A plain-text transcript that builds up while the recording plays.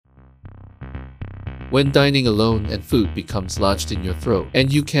When dining alone and food becomes lodged in your throat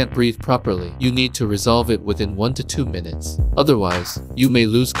and you can't breathe properly, you need to resolve it within 1 to 2 minutes. Otherwise, you may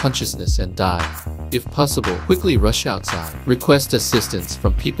lose consciousness and die. If possible, quickly rush outside. Request assistance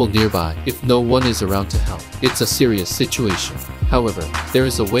from people nearby if no one is around to help. It's a serious situation. However, there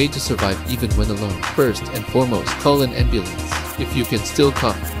is a way to survive even when alone. First and foremost, call an ambulance. If you can still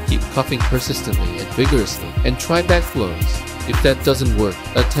cough, keep coughing persistently and vigorously, and try back blows. If that doesn't work,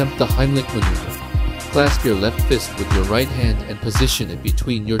 attempt the heimlich maneuver. Clasp your left fist with your right hand and position it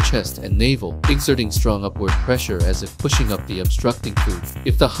between your chest and navel, exerting strong upward pressure as if pushing up the obstructing food.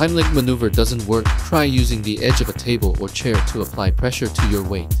 If the heimlich maneuver doesn't work, try using the edge of a table or chair to apply pressure to your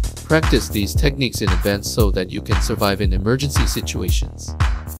weight. Practice these techniques in advance so that you can survive in emergency situations.